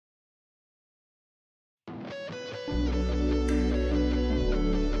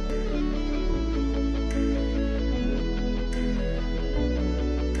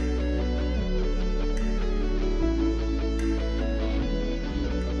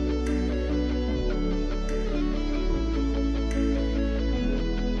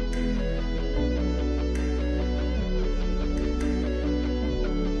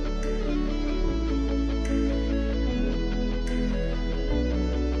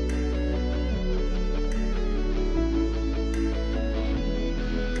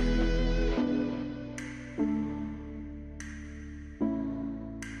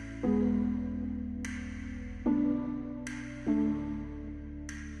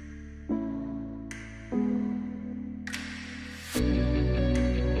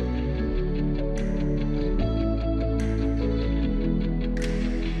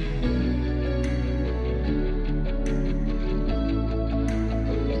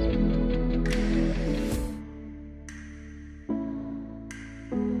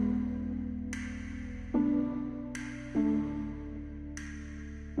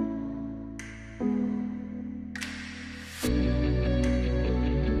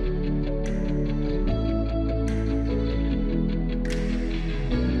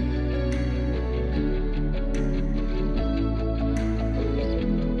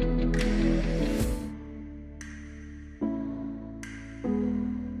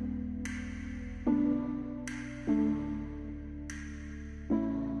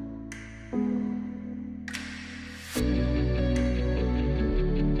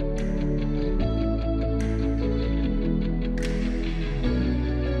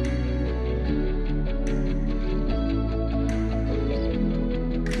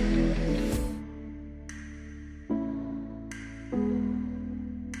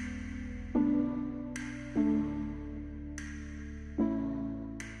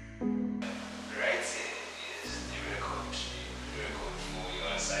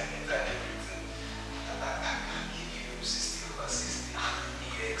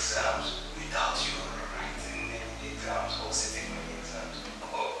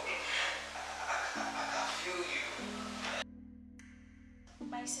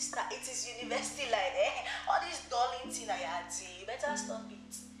university line, eh? All this dulling thing I had to. You better stop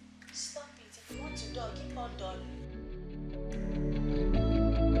it. Stop it. If you want to dull, keep on dulling.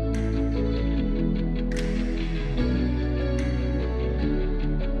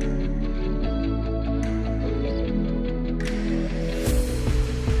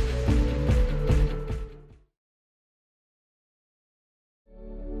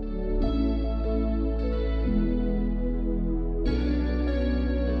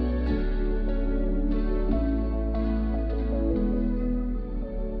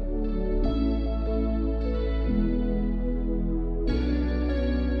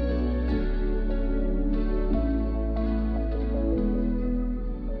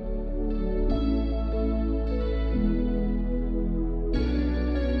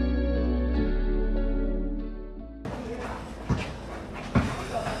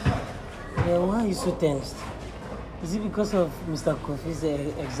 Why are you so tensed? Is it because of Mr. Kofi's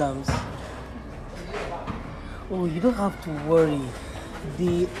exams? Oh, you don't have to worry.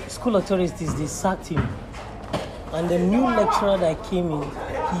 The school authorities, they sacked him. And the new lecturer that came in,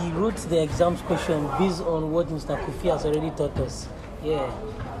 he wrote the exams question based on what Mr. Kofi has already taught us. Yeah.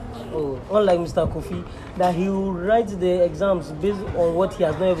 Oh, unlike Mr. Kofi, that he will write the exams based on what he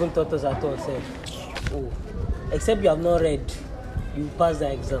has not even taught us at all. Sir. Oh, except you have not read. You pass the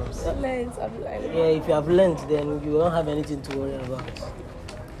exams. Yeah, if you have learned, then you don't have anything to worry about.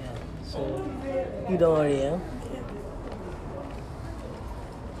 Yeah, so you don't worry, yeah?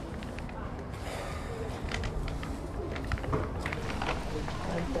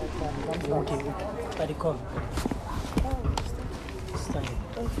 Okay. Buddy, come. Stand.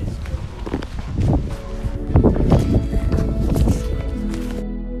 Okay.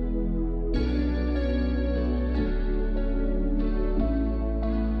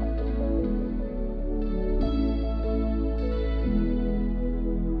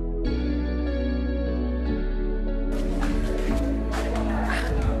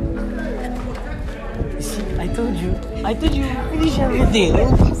 I told you finish everything.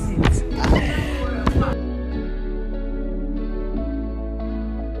 Don't pass it.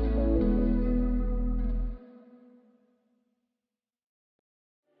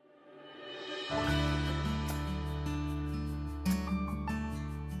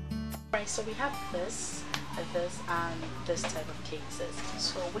 Right, so we have this, and this type of cases.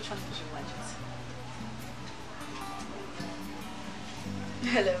 So which one would you want?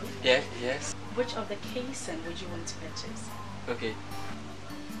 Hello? Yeah, yes. Which of the casing would you want to purchase? Okay.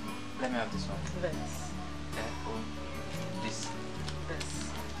 Let me have this one. This. This.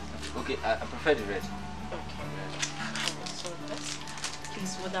 This. Okay, I prefer the red. Okay. Alright, so this.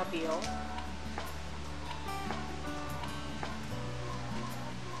 Please, would that be all?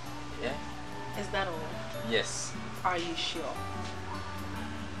 Yeah? Is that all? Yes. Are you sure?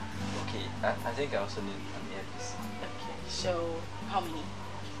 Okay, I think I also need an earpiece. Okay, so how many?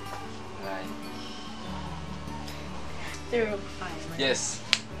 Like... 3 will be fine, right? Yes.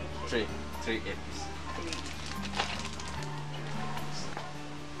 Okay. Three earpiece.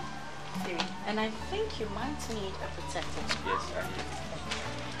 3. And I think you might need a protector. Yes, I do.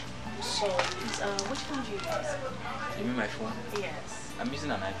 So, please, which phone do you use? You mean my phone? Yes. I'm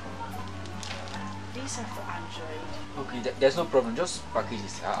using an iPhone. These are for Android. Okay, there's no problem. Just package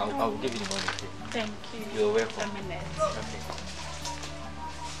this. I'll give you the money. Okay? Thank you. You're welcome. A minute. Okay.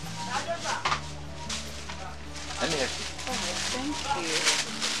 Let me help you. Alright, thank you.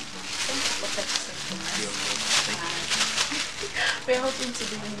 Thank you for purchasing from us. You're welcome. Thank you. We're hoping to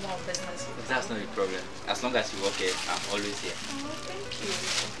do more business with you. That's not a problem. As long as you work here, I'm always here. Oh, thank you.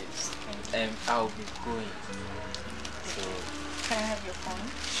 Okay. I'll be going. So. Can I have your phone?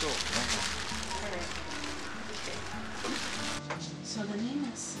 Sure. Alright. Okay. So the name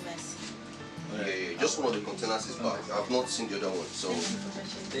is Messi. Yeah. Just one of the containers is back. I've not seen the other one, so.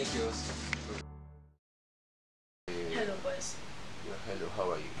 Thank you. Hello, boys. Yeah, hello, how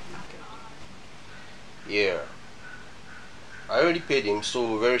are you? Okay. Yeah. I already paid him,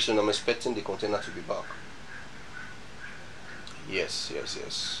 so very soon I'm expecting the container to be back. Yes.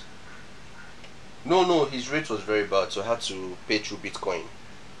 No, his rate was very bad, so I had to pay through Bitcoin.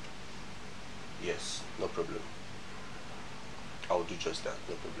 Yes, no problem. I'll do just that,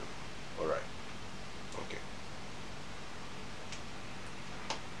 no problem. Alright. Okay.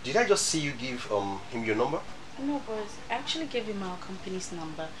 Did I just see you give him your number? No, boys. I actually gave him our company's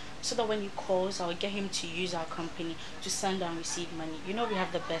number so that when he calls, I'll get him to use our company to send and receive money. You know we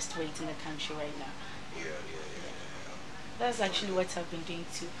have the best rate in the country right now. Yeah. That's actually what I've been doing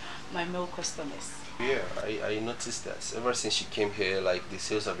to my male customers. Yeah, I noticed that. Ever since she came here, like the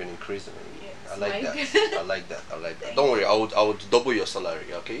sales have been increasing. Yes, I like like- that. I like that. Don't worry, I would double your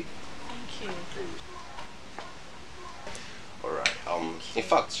salary, okay? Thank you. Alright. In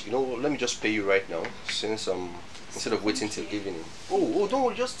fact, you know, let me just pay you right now, since instead of waiting till evening. Oh, don't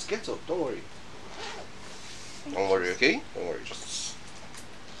worry, just get up. Don't worry. Don't worry, okay? Don't worry, just.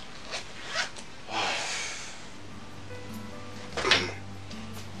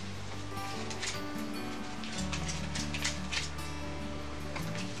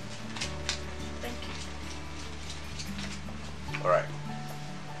 Thank you. Alright.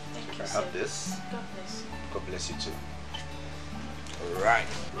 Thank you, I sir. have this. God bless you. God bless you too. Alright.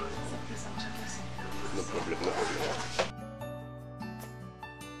 So please, I'm checking something. No problem, no problem.